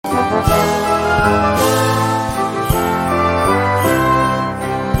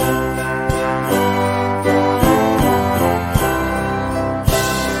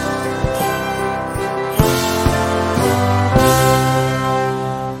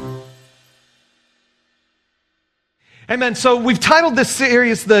Amen. So we've titled this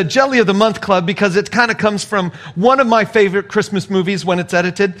series the Jelly of the Month Club because it kind of comes from one of my favorite Christmas movies when it's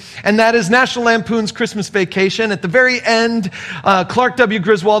edited, and that is National Lampoon's Christmas Vacation. At the very end, Clark W.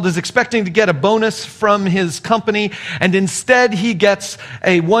 Griswold is expecting to get a bonus from his company, and instead he gets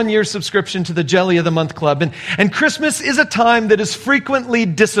a one-year subscription to the Jelly of the Month Club. And Christmas is a time that is frequently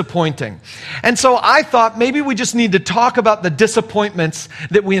disappointing. And so I thought maybe we just need to talk about the disappointments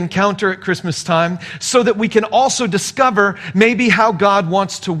that we encounter at Christmas time so that we can also discover maybe how God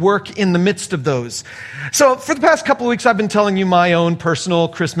wants to work in the midst of those. So for the past couple of weeks, I've been telling you my own personal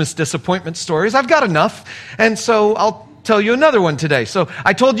Christmas disappointment stories. I've got enough, and so I'll tell you another one today. So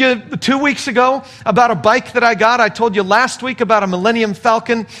I told you 2 weeks ago about a bike that I got. I told you last week about a Millennium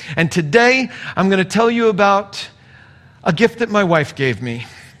Falcon, and today I'm going to tell you about a gift that my wife gave me.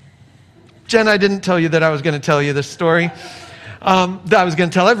 Jen, I didn't tell you that I was going to tell you this story. That I was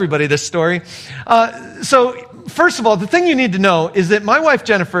going to tell everybody this story. So first of all, the thing you need to know is that my wife,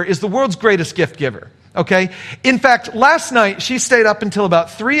 Jennifer, is the world's greatest gift giver, okay? In fact, last night, she stayed up until about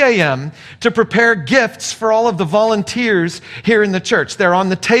 3 a.m. to prepare gifts for all of the volunteers here in the church. They're on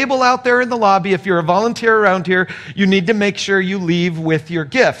the table out there in the lobby. If you're a volunteer around here, you need to make sure you leave with your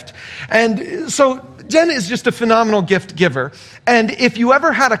gift. And so Jen is just a phenomenal gift giver. And if you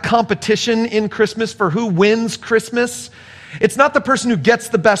ever had a competition in Christmas for who wins Christmas, it's not the person who gets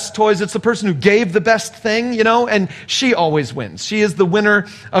the best toys, it's the person who gave the best thing, and she always wins. She is the winner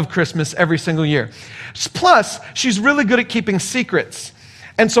of Christmas every single year. Plus, she's really good at keeping secrets.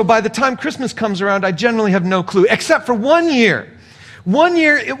 And so by the time Christmas comes around, I generally have no clue, except for 1 year. 1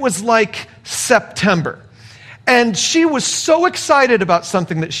 year, it was like September. And she was so excited about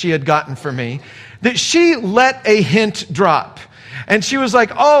something that she had gotten for me that she let a hint drop. And she was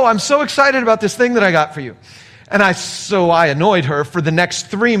like, "Oh, I'm so excited about this thing that I got for you." And I annoyed her for the next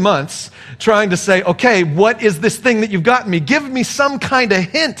 3 months trying to say, "Okay, what is this thing that you've gotten me? Give me some kind of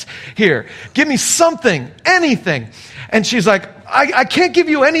hint here. Give me something, anything." And she's like, I can't give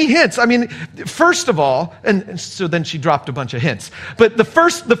you any hints. I mean, first of all, and so then she dropped a bunch of hints. But the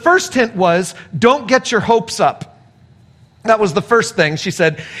first hint was, don't get your hopes up. That was the first thing. She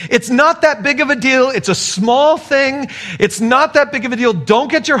said, "It's not that big of a deal. It's a small thing. It's not that big of a deal. Don't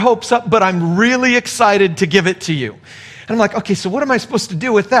get your hopes up, but I'm really excited to give it to you." And I'm like, okay, so what am I supposed to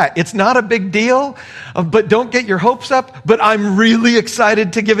do with that? It's not a big deal, but don't get your hopes up, but I'm really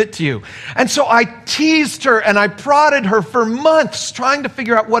excited to give it to you. And so I teased her and I prodded her for months trying to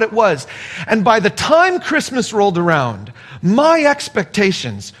figure out what it was. And by the time Christmas rolled around, my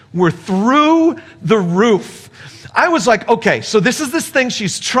expectations were through the roof. I was like, okay, so this is this thing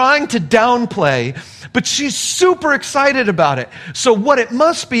she's trying to downplay, but she's super excited about it. So what it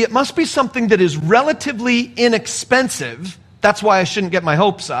must be something that is relatively inexpensive. That's why I shouldn't get my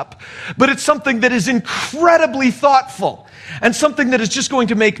hopes up. But it's something that is incredibly thoughtful and something that is just going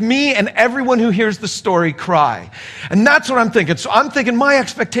to make me and everyone who hears the story cry. And that's what I'm thinking. So I'm thinking my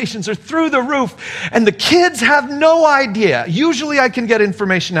expectations are through the roof, and the kids have no idea. Usually I can get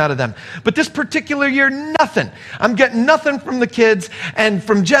information out of them. But this particular year, nothing. I'm getting nothing from the kids, and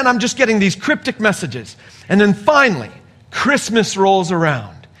from Jen, I'm just getting these cryptic messages. And then finally, Christmas rolls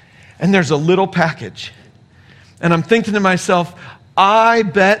around, and there's a little package. And I'm thinking to myself, I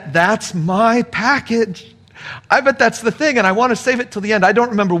bet that's my package. I bet that's the thing, and I want to save it till the end. I don't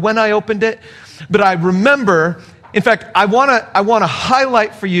remember when I opened it, but I remember, in fact, I want to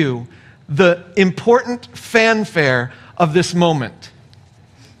highlight for you the important fanfare of this moment.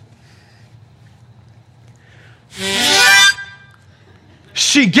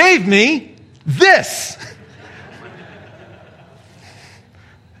 She gave me this.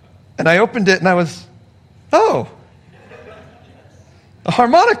 And I opened it and I was, oh, a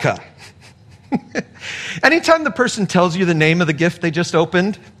harmonica. Anytime the person tells you the name of the gift they just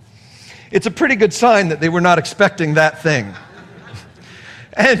opened, it's a pretty good sign that they were not expecting that thing.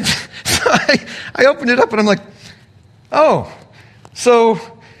 And so I opened it up and I'm like, oh, so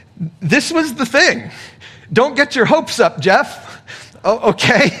this was the thing. Don't get your hopes up, Jeff. Oh,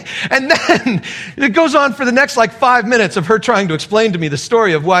 okay. And then it goes on for the next 5 minutes of her trying to explain to me the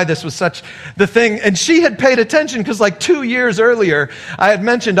story of why this was such the thing. And she had paid attention because 2 years earlier, I had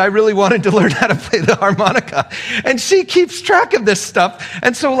mentioned I really wanted to learn how to play the harmonica. And she keeps track of this stuff.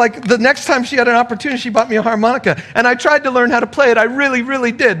 And so the next time she had an opportunity, she bought me a harmonica. And I tried to learn how to play it. I really,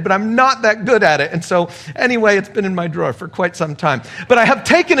 really did. But I'm not that good at it. And so anyway, it's been in my drawer for quite some time. But I have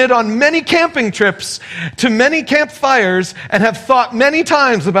taken it on many camping trips to many campfires and have thought many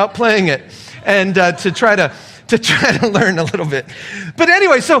times about playing it and to try to learn a little bit. But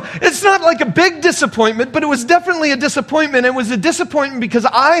anyway, so it's not like a big disappointment, but it was definitely a disappointment. It was a disappointment because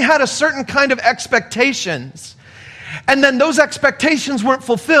I had a certain kind of expectations. And then those expectations weren't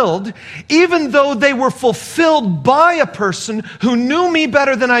fulfilled, even though they were fulfilled by a person who knew me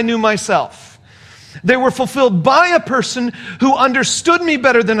better than I knew myself. They were fulfilled by a person who understood me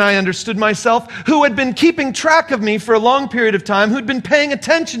better than I understood myself, who had been keeping track of me for a long period of time, who'd been paying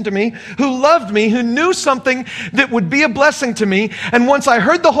attention to me, who loved me, who knew something that would be a blessing to me. And once I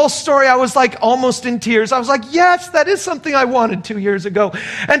heard the whole story, I was like almost in tears. I was like, yes, that is something I wanted 2 years ago.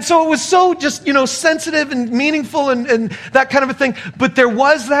 And so it was so just, sensitive and meaningful and that kind of a thing. But there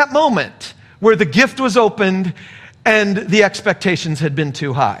was that moment where the gift was opened and the expectations had been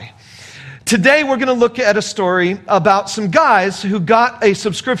too high. Today, we're going to look at a story about some guys who got a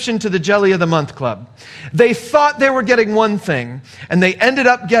subscription to the Jelly of the Month Club. They thought they were getting one thing, and they ended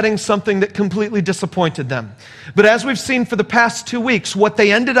up getting something that completely disappointed them. But as we've seen for the past 2 weeks, what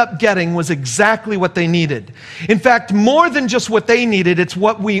they ended up getting was exactly what they needed. In fact, more than just what they needed, it's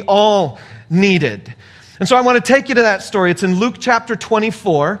what we all needed. And so I want to take you to that story. It's in Luke chapter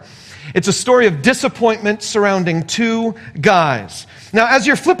 24. It's a story of disappointment surrounding two guys. Now, as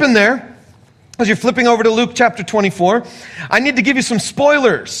you're flipping over to Luke chapter 24, I need to give you some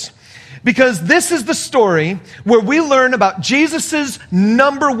spoilers, because this is the story where we learn about Jesus'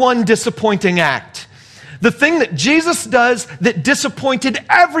 number one disappointing act. The thing that Jesus does that disappointed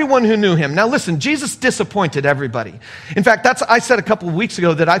everyone who knew him. Now listen, Jesus disappointed everybody. In fact, I said a couple of weeks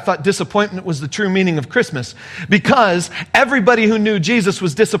ago that I thought disappointment was the true meaning of Christmas, because everybody who knew Jesus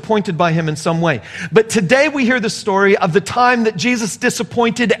was disappointed by him in some way. But today we hear the story of the time that Jesus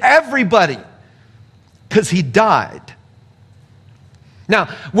disappointed everybody, because he died. Now,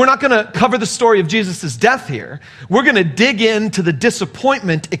 we're not going to cover the story of Jesus' death here. We're going to dig into the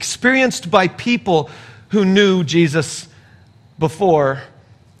disappointment experienced by people who knew Jesus before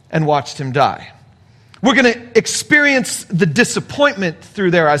and watched him die. We're going to experience the disappointment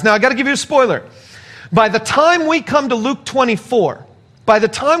through their eyes. Now, I got to give you a spoiler. By the time we come to Luke 24, by the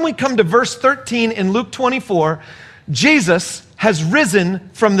time we come to verse 13 in Luke 24, Jesus has risen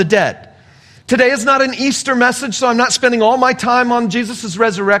from the dead. Today is not an Easter message, so I'm not spending all my time on Jesus'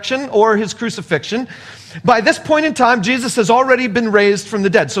 resurrection or his crucifixion. By this point in time, Jesus has already been raised from the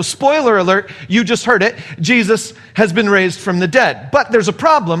dead. So spoiler alert, you just heard it, Jesus has been raised from the dead. But there's a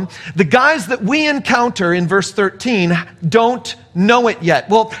problem. The guys that we encounter in verse 13 don't know it yet.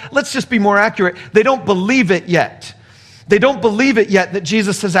 Well, let's just be more accurate. They don't believe it yet. They don't believe it yet that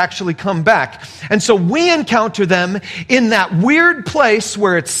Jesus has actually come back. And so we encounter them in that weird place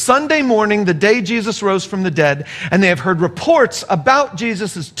where it's Sunday morning, the day Jesus rose from the dead, and they have heard reports about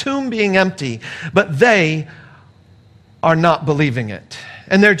Jesus' tomb being empty, but they are not believing it.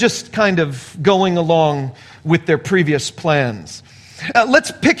 And they're just kind of going along with their previous plans.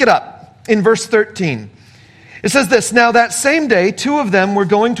 Let's pick it up in verse 13. It says this, "Now that same day, two of them were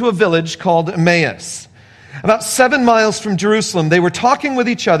going to a village called Emmaus, about 7 miles from Jerusalem. They were talking with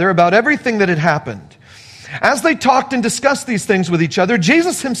each other about everything that had happened. As they talked and discussed these things with each other,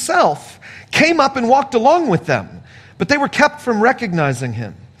 Jesus himself came up and walked along with them, but they were kept from recognizing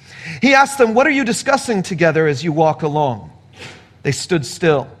him. He asked them, 'What are you discussing together as you walk along?' They stood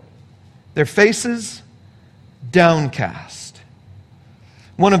still, their faces downcast.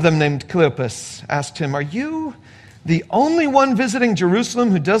 One of them, named Cleopas, asked him, 'Are you the only one visiting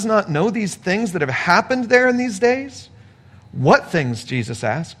Jerusalem who does not know these things that have happened there in these days?' 'What things?' Jesus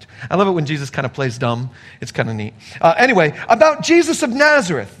asked. I love it when Jesus kind of plays dumb. It's kind of neat. Anyway, 'About Jesus of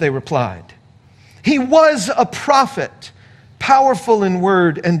Nazareth,' they replied. 'He was a prophet, powerful in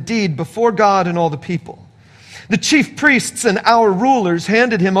word and deed before God and all the people. The chief priests and our rulers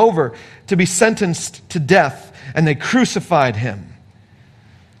handed him over to be sentenced to death, and they crucified him.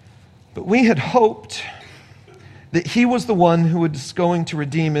 But we had hoped that he was the one who was going to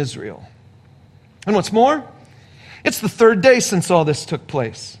redeem Israel. And what's more, it's the third day since all this took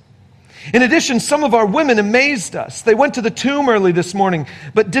place. In addition, some of our women amazed us. They went to the tomb early this morning,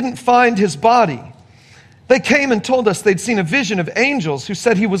 but didn't find his body. They came and told us they'd seen a vision of angels who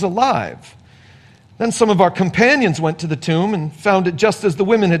said he was alive. Then some of our companions went to the tomb and found it just as the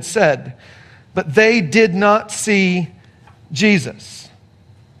women had said, but they did not see Jesus.'"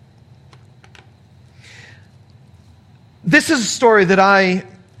 This is a story that I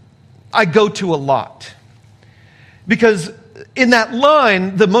go to a lot, because in that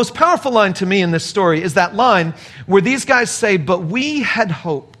line, the most powerful line to me in this story is that line where these guys say, "But we had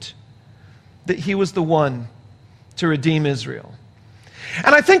hoped that he was the one to redeem Israel."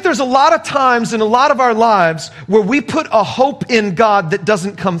 And I think there's a lot of times in a lot of our lives where we put a hope in God that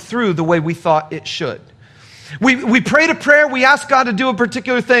doesn't come through the way we thought it should. We prayed a prayer, we asked God to do a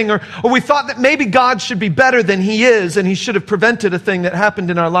particular thing, or we thought that maybe God should be better than he is and he should have prevented a thing that happened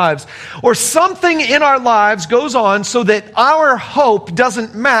in our lives. Or something in our lives goes on so that our hope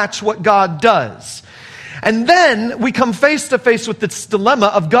doesn't match what God does. And then we come face to face with this dilemma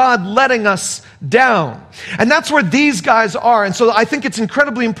of God letting us down. And that's where these guys are. And so I think it's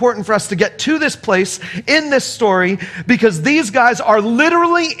incredibly important for us to get to this place in this story, because these guys are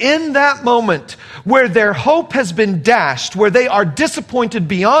literally in that moment where their hope has been dashed, where they are disappointed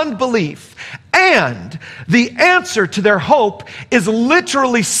beyond belief. And the answer to their hope is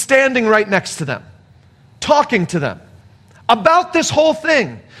literally standing right next to them, talking to them about this whole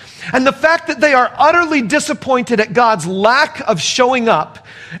thing. And the fact that they are utterly disappointed at God's lack of showing up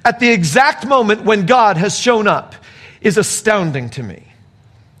at the exact moment when God has shown up is astounding to me.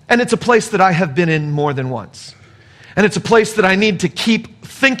 And it's a place that I have been in more than once. And it's a place that I need to keep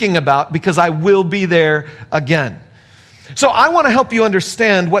thinking about, because I will be there again. So I want to help you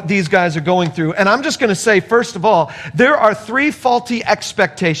understand what these guys are going through. And I'm just going to say, first of all, there are 3 faulty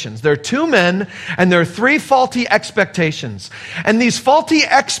expectations. There are 2 men, and there are 3 faulty expectations. And these faulty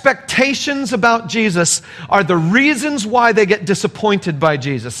expectations about Jesus are the reasons why they get disappointed by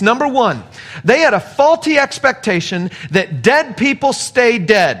Jesus. Number 1, they had a faulty expectation that dead people stay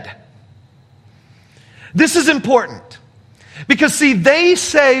dead. This is important, because see, they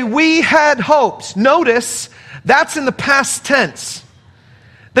say we had hopes. Notice, that's in the past tense.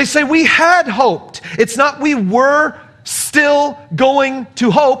 They say we had hoped. It's not we were still going to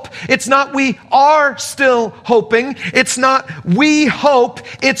hope. It's not we are still hoping. It's not we hope.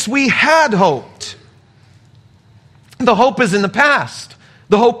 It's we had hoped. The hope is in the past.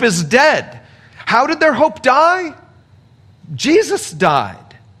 The hope is dead. How did their hope die? Jesus died.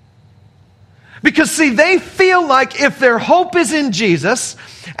 Because see, they feel like if their hope is in Jesus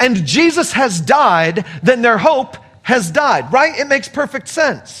and Jesus has died, then their hope has died, right? It makes perfect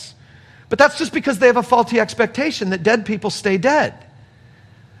sense. But that's just because they have a faulty expectation that dead people stay dead.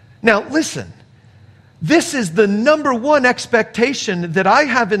 Now, listen, this is the number 1 expectation that I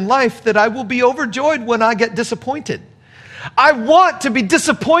have in life, that I will be overjoyed when I get disappointed. I want to be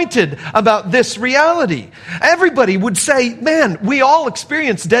disappointed about this reality. Everybody would say, man, we all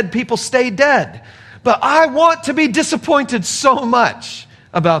experience dead people stay dead. But I want to be disappointed so much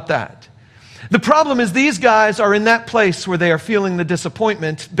about that. The problem is these guys are in that place where they are feeling the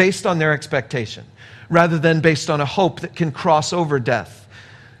disappointment based on their expectation, rather than based on a hope that can cross over death.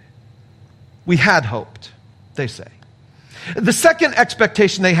 We had hoped, they say. The second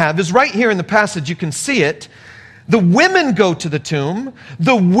expectation they have is right here in the passage. You can see it. The women go to the tomb,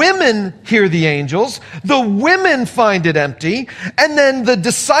 the women hear the angels, the women find it empty, and then the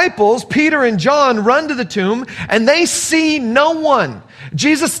disciples, Peter and John, run to the tomb, and they see no one.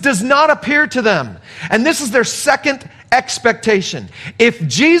 Jesus does not appear to them. And this is their second expectation. If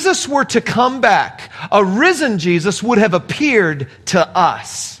Jesus were to come back, a risen Jesus would have appeared to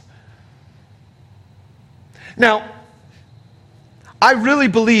us. Now, I really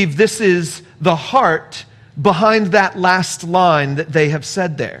believe this is the heart behind that last line that they have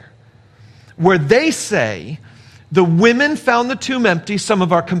said there, where they say, the women found the tomb empty, some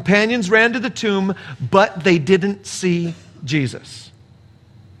of our companions ran to the tomb, but they didn't see Jesus.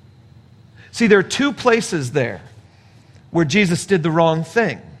 See, there are 2 places there where Jesus did the wrong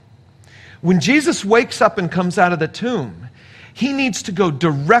thing. When Jesus wakes up and comes out of the tomb, he needs to go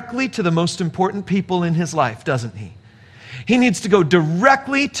directly to the most important people in his life, doesn't he? He needs to go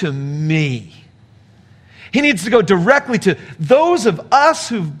directly to me. He needs to go directly to those of us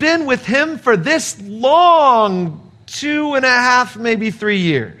who've been with him for this long, 2.5, maybe 3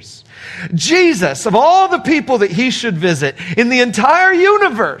 years. Jesus, of all the people that he should visit in the entire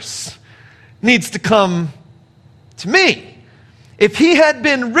universe, needs to come to me. If he had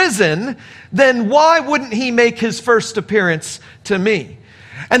been risen, then why wouldn't he make his first appearance to me?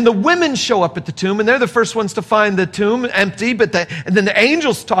 And the women show up at the tomb, and they're the first ones to find the tomb empty, and then the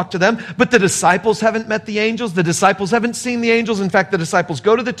angels talk to them, but the disciples haven't met the angels. The disciples haven't seen the angels. In fact, the disciples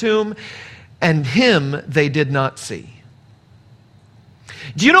go to the tomb, and him they did not see.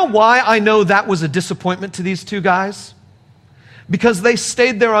 Do you know why I know that was a disappointment to these 2 guys? Because they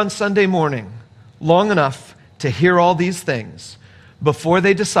stayed there on Sunday morning long enough to hear all these things before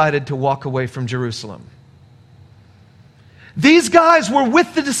they decided to walk away from Jerusalem. These guys were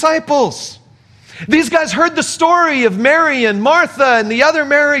with the disciples. These guys heard the story of Mary and Martha and the other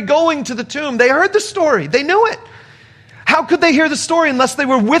Mary going to the tomb. They heard the story. They knew it. How could they hear the story unless they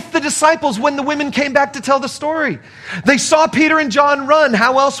were with the disciples when the women came back to tell the story? They saw Peter and John run.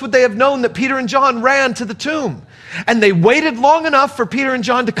 How else would they have known that Peter and John ran to the tomb? And they waited long enough for Peter and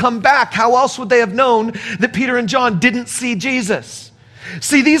John to come back. How else would they have known that Peter and John didn't see Jesus?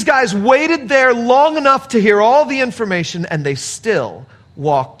 See, these guys waited there long enough to hear all the information, and they still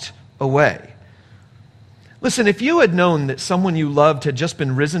walked away. Listen, if you had known that someone you loved had just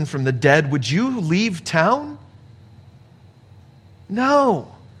been risen from the dead, would you leave town? No.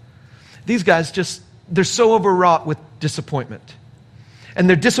 These guys they're so overwrought with disappointment. And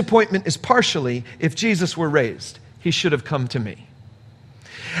their disappointment is partially, if Jesus were raised, he should have come to me.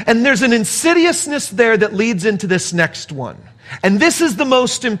 And there's an insidiousness there that leads into this next one. And this is the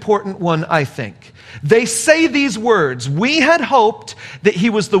most important one, I think. They say these words, we had hoped that he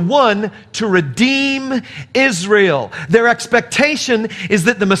was the one to redeem Israel. Their expectation is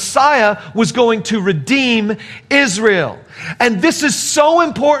that the Messiah was going to redeem Israel. And this is so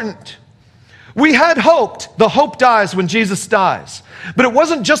important. We had hoped. The hope dies when Jesus dies. But it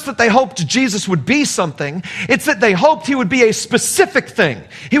wasn't just that they hoped Jesus would be something. It's that they hoped he would be a specific thing.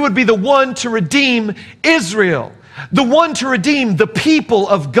 He would be the one to redeem Israel. The one to redeem the people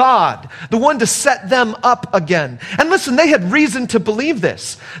of God. The one to set them up again. And listen, they had reason to believe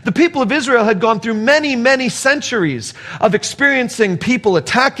this. The people of Israel had gone through many, many centuries of experiencing people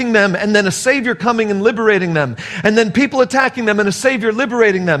attacking them and then a Savior coming and liberating them. And then people attacking them and a Savior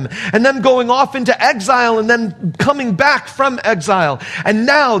liberating them. And them going off into exile and then coming back from exile. And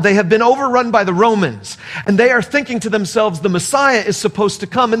now they have been overrun by the Romans. And they are thinking to themselves, the Messiah is supposed to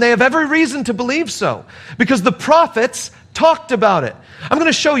come. And they have every reason to believe so. Because the prophets talked about it. I'm going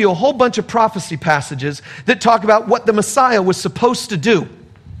to show you a whole bunch of prophecy passages that talk about what the Messiah was supposed to do.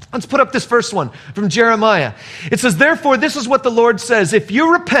 Let's put up this first one from Jeremiah. It says, therefore, this is what the Lord says. If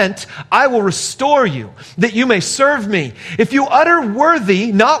you repent, I will restore you, that you may serve me. If you utter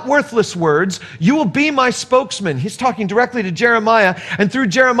worthy, not worthless words, you will be my spokesman. He's talking directly to Jeremiah, and through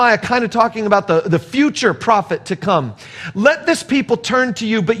Jeremiah, kind of talking about the future prophet to come. Let this people turn to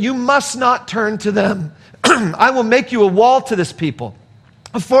you, but you must not turn to them. I will make you a wall to this people,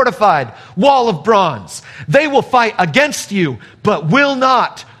 a fortified wall of bronze. They will fight against you, but will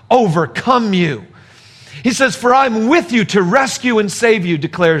not overcome you. He says, for I'm with you to rescue and save you,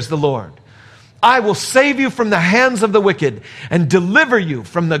 declares the Lord. I will save you from the hands of the wicked and deliver you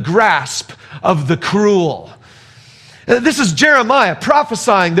from the grasp of the cruel. This is Jeremiah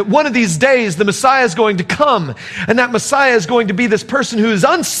prophesying that one of these days the Messiah is going to come, and that Messiah is going to be this person who is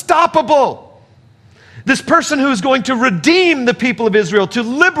unstoppable. This person who is going to redeem the people of Israel, to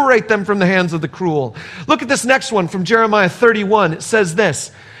liberate them from the hands of the cruel. Look at this next one from Jeremiah 31. It says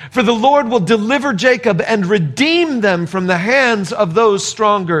this, for the Lord will deliver Jacob and redeem them from the hands of those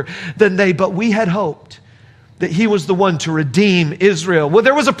stronger than they. But we had hoped that he was the one to redeem Israel. Well,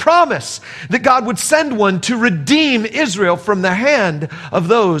 there was a promise that God would send one to redeem Israel from the hand of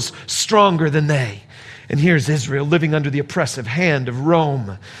those stronger than they. And here's Israel living under the oppressive hand of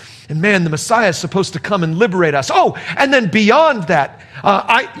Rome. And man, the Messiah is supposed to come and liberate us. Oh, and then beyond that,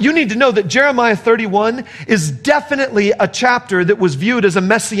 you need to know that Jeremiah 31 is definitely a chapter that was viewed as a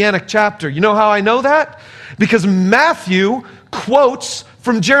messianic chapter. You know how I know that? Because Matthew quotes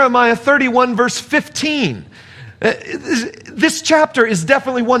from Jeremiah 31 verse 15. This chapter is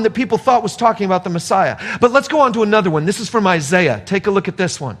definitely one that people thought was talking about the Messiah. But let's go on to another one. This is from Isaiah. Take a look at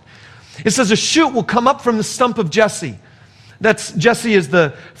this one. It says, a shoot will come up from the stump of Jesse. Jesse is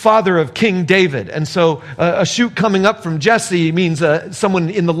the father of King David. And so a shoot coming up from Jesse means someone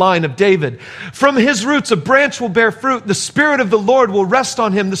in the line of David. From his roots, a branch will bear fruit. The Spirit of the Lord will rest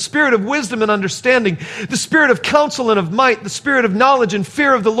on him. The Spirit of wisdom and understanding. The Spirit of counsel and of might. The Spirit of knowledge and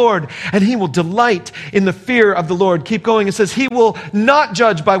fear of the Lord. And he will delight in the fear of the Lord. Keep going. It says, he will not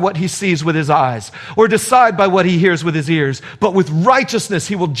judge by what he sees with his eyes, or decide by what he hears with his ears. But with righteousness,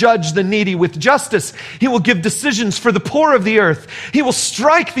 he will judge the needy. With justice, he will give decisions for the poor of the earth. He will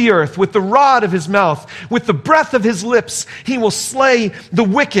strike the earth with the rod of his mouth. With the breath of his lips, he will slay the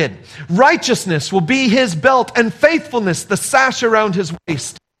wicked. Righteousness will be his belt, and faithfulness the sash around his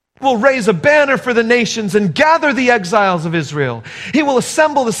waist. He will raise a banner for the nations and gather the exiles of Israel. He will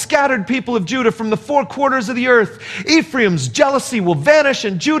assemble the scattered people of Judah from the four quarters of the earth. Ephraim's jealousy will vanish,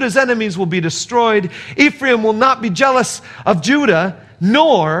 and Judah's enemies will be destroyed. Ephraim will not be jealous of Judah.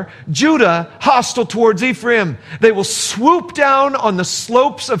 nor Judah hostile towards Ephraim. They will swoop down on the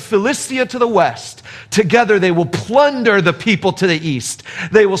slopes of Philistia to the west. Together they will plunder the people to the east.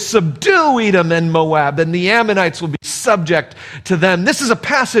 They will subdue Edom and Moab, and the Ammonites will be subject to them. This is a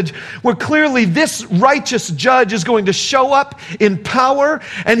passage where clearly this righteous judge is going to show up in power,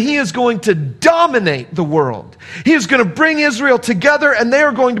 and he is going to dominate the world. He is going to bring Israel together, and they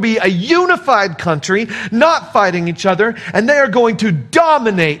are going to be a unified country, not fighting each other, and they are going to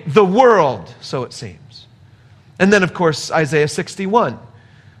dominate the world, so it seems. And then, of course, Isaiah 61,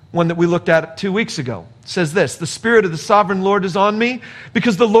 one that we looked at 2 weeks ago, says this: the Spirit of the Sovereign Lord is on me,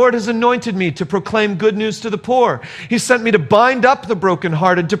 because the Lord has anointed me to proclaim good news to the poor. He sent me to bind up the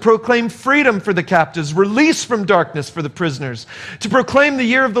brokenhearted, to proclaim freedom for the captives, release from darkness for the prisoners, to proclaim the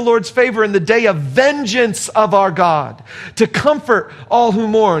year of the Lord's favor and the day of vengeance of our God, to comfort all who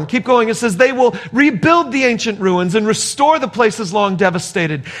mourn. Keep going. It says, they will rebuild the ancient ruins and restore the places long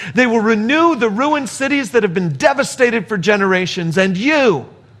devastated. They will renew the ruined cities that have been devastated for generations, and you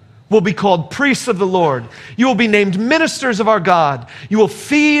will be called priests of the Lord. You will be named ministers of our God. You will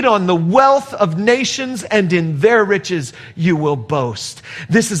feed on the wealth of nations, and in their riches you will boast.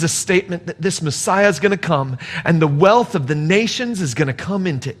 This is a statement that this Messiah is going to come, and the wealth of the nations is going to come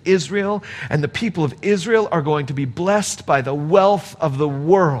into Israel, and the people of Israel are going to be blessed by the wealth of the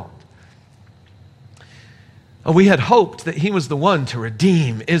world. We had hoped that he was the one to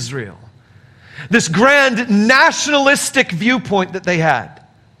redeem Israel. This grand nationalistic viewpoint that they had.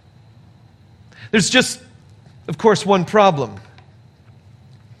 There's just, of course, one problem.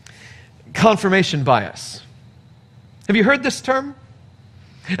 Confirmation bias. Have you heard this term?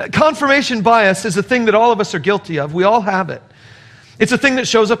 Confirmation bias is a thing that all of us are guilty of. We all have it. It's a thing that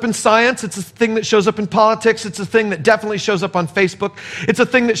shows up in science. It's a thing that shows up in politics. It's a thing that definitely shows up on Facebook. It's a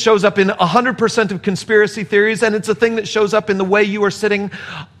thing that shows up in 100% of conspiracy theories, and it's a thing that shows up in the way you are sitting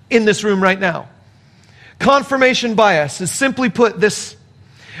in this room right now. Confirmation bias is, simply put, this: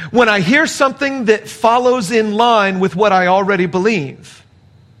 when I hear something that follows in line with what I already believe,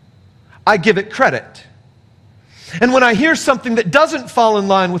 I give it credit. And when I hear something that doesn't fall in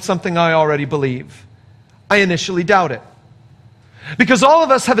line with something I already believe, I initially doubt it. Because all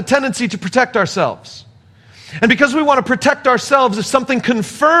of us have a tendency to protect ourselves. And because we want to protect ourselves, if something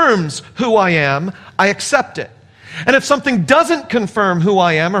confirms who I am, I accept it. And if something doesn't confirm who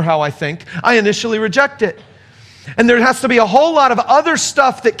I am or how I think, I initially reject it. And there has to be a whole lot of other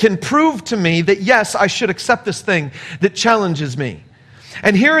stuff that can prove to me that, yes, I should accept this thing that challenges me.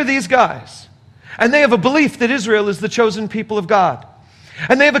 And here are these guys. And they have a belief that Israel is the chosen people of God.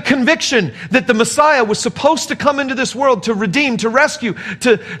 And they have a conviction that the Messiah was supposed to come into this world to redeem, to rescue,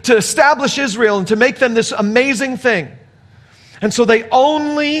 to establish Israel and to make them this amazing thing. And so they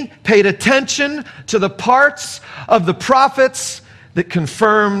only paid attention to the parts of the prophets that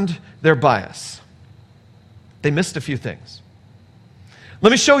confirmed their bias. They missed a few things.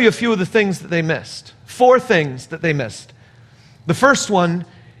 Let me show you a few of the things that they missed. 4 things that they missed. The first one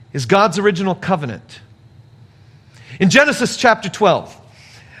is God's original covenant. In Genesis chapter 12,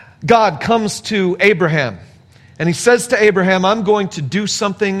 God comes to Abraham, and he says to Abraham, I'm going to do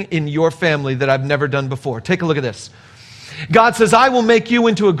something in your family that I've never done before. Take a look at this. God says, I will make you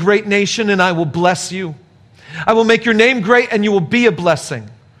into a great nation, and I will bless you. I will make your name great, and you will be a blessing.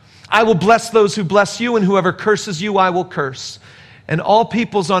 I will bless those who bless you, and whoever curses you, I will curse. And all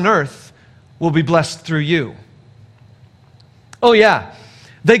peoples on earth will be blessed through you. Oh yeah,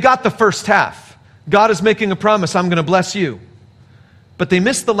 they got the first half. God is making a promise, I'm going to bless you. But they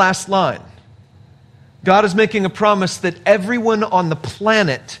missed the last line. God is making a promise that everyone on the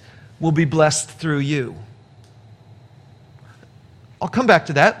planet will be blessed through you. I'll come back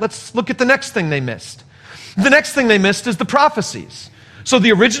to that. Let's look at the next thing they missed. The next thing they missed is the prophecies. So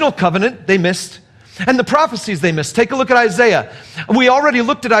the original covenant they missed, and the prophecies they missed. Take a look at Isaiah. We already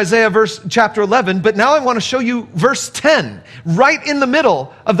looked at Isaiah chapter 11, but now I want to show you verse 10, right in the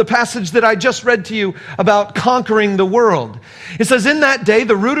middle of the passage that I just read to you about conquering the world. It says, in that day,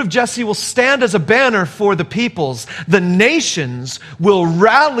 the root of Jesse will stand as a banner for the peoples. The nations will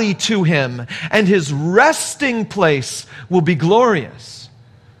rally to him, and his resting place will be glorious.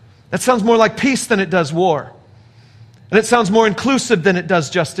 That sounds more like peace than it does war. And it sounds more inclusive than it does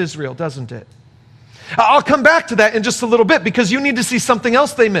just Israel, doesn't it? I'll come back to that in just a little bit, because you need to see something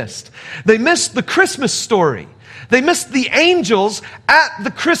else they missed. They missed the Christmas story. They missed the angels at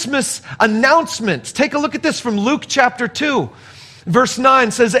the Christmas announcement. Take a look at this from Luke chapter 2. Verse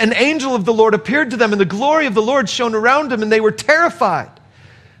 9 says, an angel of the Lord appeared to them, and the glory of the Lord shone around them, and they were terrified.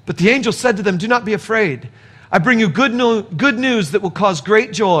 But the angel said to them, do not be afraid. I bring you good news that will cause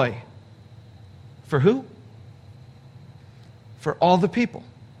great joy. For who? for all the people.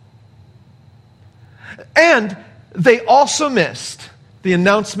 And they also missed the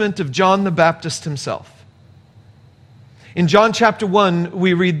announcement of John the Baptist himself. In John chapter 1,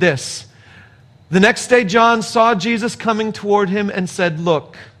 we read this. The next day, John saw Jesus coming toward him and said,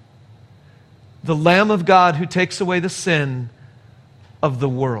 "Look, the Lamb of God who takes away the sin of the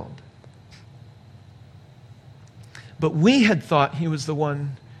world." But we had thought he was the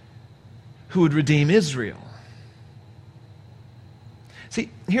one who would redeem Israel. See,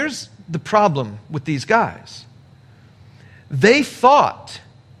 here's the problem with these guys. They thought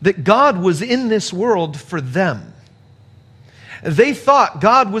that God was in this world for them. They thought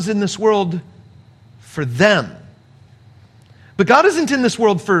God was in this world for them. But God isn't in this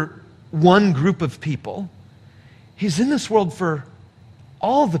world for one group of people. He's in this world for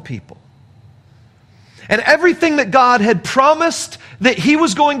all the people. And everything that God had promised that he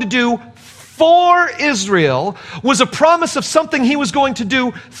was going to do for Israel was a promise of something he was going to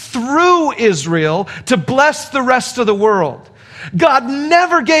do through Israel to bless the rest of the world. God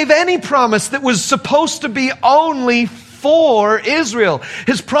never gave any promise that was supposed to be only for Israel.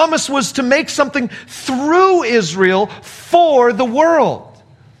 His promise was to make something through Israel for the world.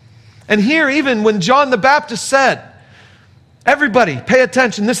 And here, even when John the Baptist said, "Everybody, pay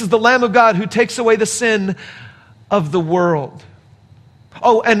attention, this is the Lamb of God who takes away the sin of the world."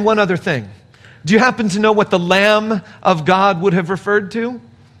 Oh, and one other thing. Do you happen to know what the Lamb of God would have referred to?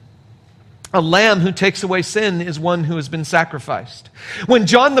 A lamb who takes away sin is one who has been sacrificed. When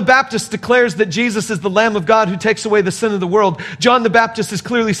John the Baptist declares that Jesus is the Lamb of God who takes away the sin of the world, John the Baptist is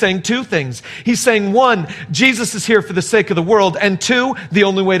clearly saying two things. He's saying, one, Jesus is here for the sake of the world, and two, the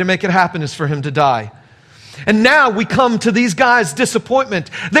only way to make it happen is for him to die. And now we come to these guys' disappointment.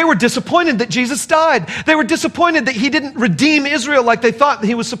 They were disappointed that Jesus died. They were disappointed that he didn't redeem Israel like they thought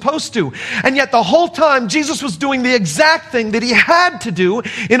he was supposed to. And yet the whole time, Jesus was doing the exact thing that he had to do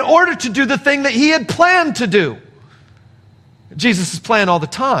in order to do the thing that he had planned to do. Jesus' plan all the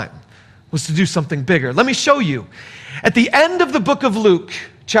time was to do something bigger. Let me show you. At the end of the book of Luke,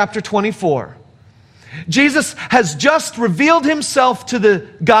 chapter 24, Jesus has just revealed himself to the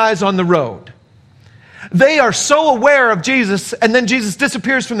guys on the road. They are so aware of Jesus, and then Jesus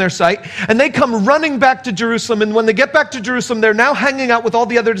disappears from their sight, and they come running back to Jerusalem, and when they get back to Jerusalem, they're now hanging out with all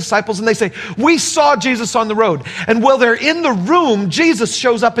the other disciples, and they say, "We saw Jesus on the road." And while they're in the room, Jesus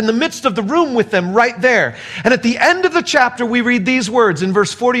shows up in the midst of the room with them right there. And at the end of the chapter, we read these words in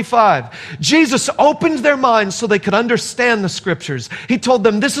verse 45. Jesus opened their minds so they could understand the scriptures. He told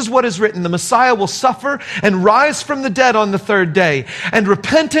them, "This is what is written, the Messiah will suffer and rise from the dead on the third day, and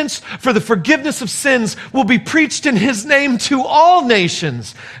repentance for the forgiveness of sins will be preached in his name to all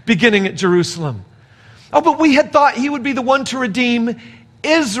nations, beginning at Jerusalem." Oh, but we had thought he would be the one to redeem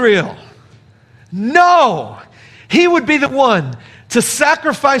Israel. No, he would be the one to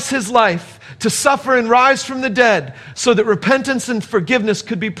sacrifice his life, to suffer and rise from the dead, so that repentance and forgiveness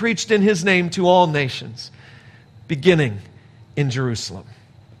could be preached in his name to all nations, beginning in Jerusalem.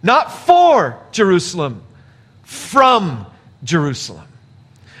 Not for Jerusalem, from Jerusalem.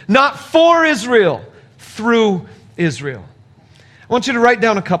 Not for Israel, through Israel. I want you to write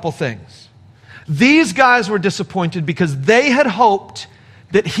down a couple things. These guys were disappointed because they had hoped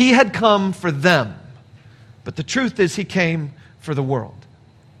that he had come for them. But the truth is, he came for the world.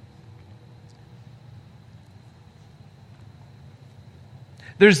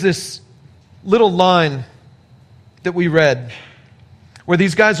 There's this little line that we read where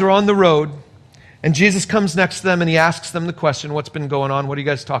these guys are on the road, and Jesus comes next to them and he asks them the question, "What's been going on? What are you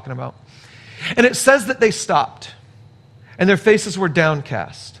guys talking about?" And it says that they stopped, and their faces were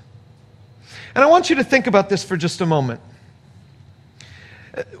downcast. And I want you to think about this for just a moment.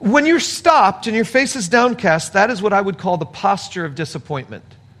 When you're stopped and your face is downcast, that is what I would call the posture of disappointment.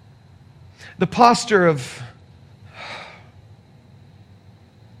 The posture of,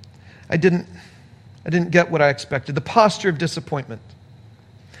 I didn't get what I expected. The posture of disappointment.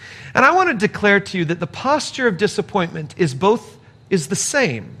 And I want to declare to you that the posture of disappointment is the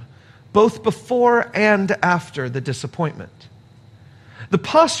same, both before and after the disappointment. The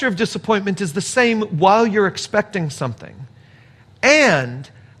posture of disappointment is the same while you're expecting something and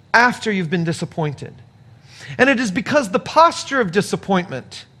after you've been disappointed. And it is because the posture of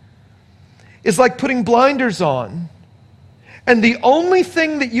disappointment is like putting blinders on, and the only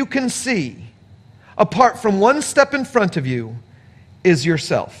thing that you can see apart from one step in front of you is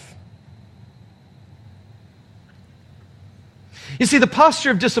yourself. You see, the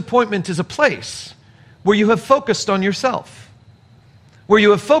posture of disappointment is a place where you have focused on yourself, where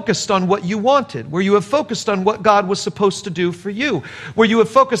you have focused on what you wanted, where you have focused on what God was supposed to do for you, where you have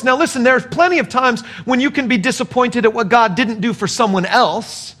focused. Now listen, there's plenty of times when you can be disappointed at what God didn't do for someone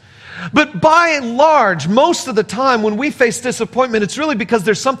else. But by and large, most of the time when we face disappointment, it's really because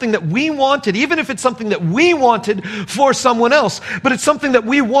there's something that we wanted, even if it's something that we wanted for someone else, but it's something that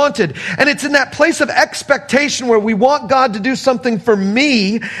we wanted. And it's in that place of expectation where we want God to do something for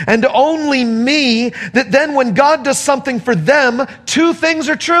me and only me, that then when God does something for them, two things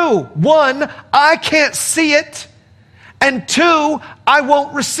are true. One, I can't see it. And two, I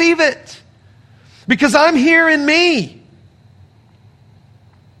won't receive it because I'm here in me.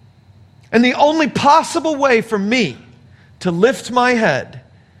 And the only possible way for me to lift my head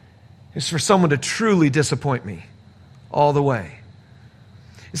is for someone to truly disappoint me all the way.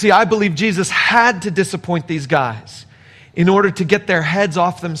 You see, I believe Jesus had to disappoint these guys in order to get their heads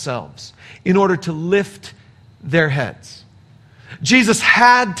off themselves, in order to lift their heads. Jesus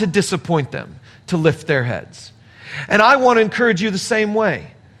had to disappoint them to lift their heads. And I want to encourage you the same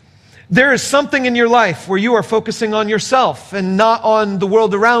way. There is something in your life where you are focusing on yourself and not on the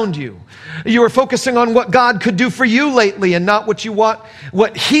world around you. You are focusing on what God could do for you lately and not what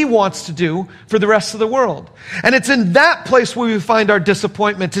He wants to do for the rest of the world. And it's in that place where we find our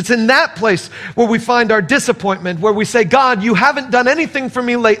disappointment. It's in that place where we find our disappointment, where we say, God, you haven't done anything for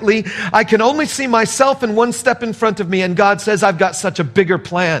me lately. I can only see myself and one step in front of me. And God says, I've got such a bigger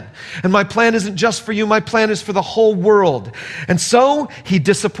plan. And my plan isn't just for you. My plan is for the whole world. And so He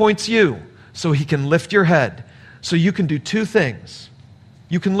disappoints you so He can lift your head. So you can do two things.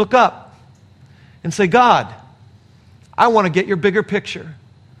 You can look up and say, God, I want to get your bigger picture.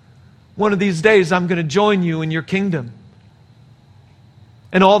 One of these days, I'm going to join you in your kingdom.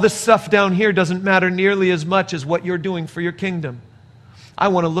 And all this stuff down here doesn't matter nearly as much as what you're doing for your kingdom. I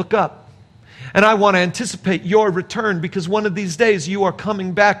want to look up. And I want to anticipate your return because one of these days you are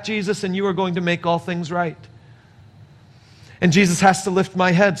coming back, Jesus, and you are going to make all things right. And Jesus has to lift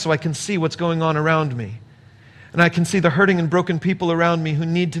my head so I can see what's going on around me. And I can see the hurting and broken people around me who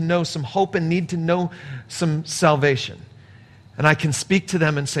need to know some hope and need to know some salvation. And I can speak to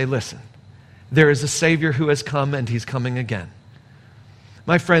them and say, listen, there is a Savior who has come and He's coming again.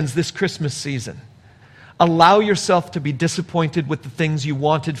 My friends, this Christmas season, allow yourself to be disappointed with the things you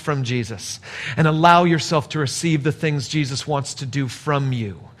wanted from Jesus and allow yourself to receive the things Jesus wants to do from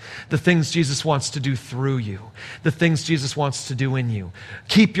you. The things Jesus wants to do through you. The things Jesus wants to do in you.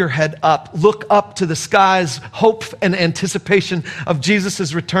 Keep your head up. Look up to the skies. Hope and anticipation of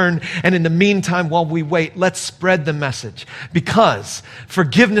Jesus' return. And in the meantime, while we wait, let's spread the message. Because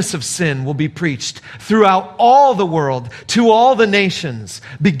forgiveness of sin will be preached throughout all the world, to all the nations,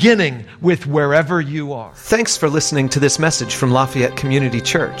 beginning with wherever you are. Thanks for listening to this message from Lafayette Community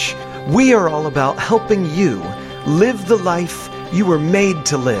Church. We are all about helping you live the life you were made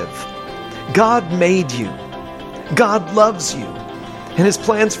to live. God made you. God loves you. And His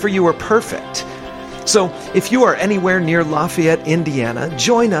plans for you are perfect. So if you are anywhere near Lafayette, Indiana,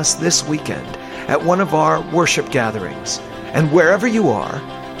 join us this weekend at one of our worship gatherings. And wherever you are,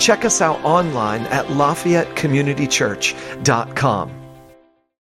 check us out online at LafayetteCommunityChurch.com.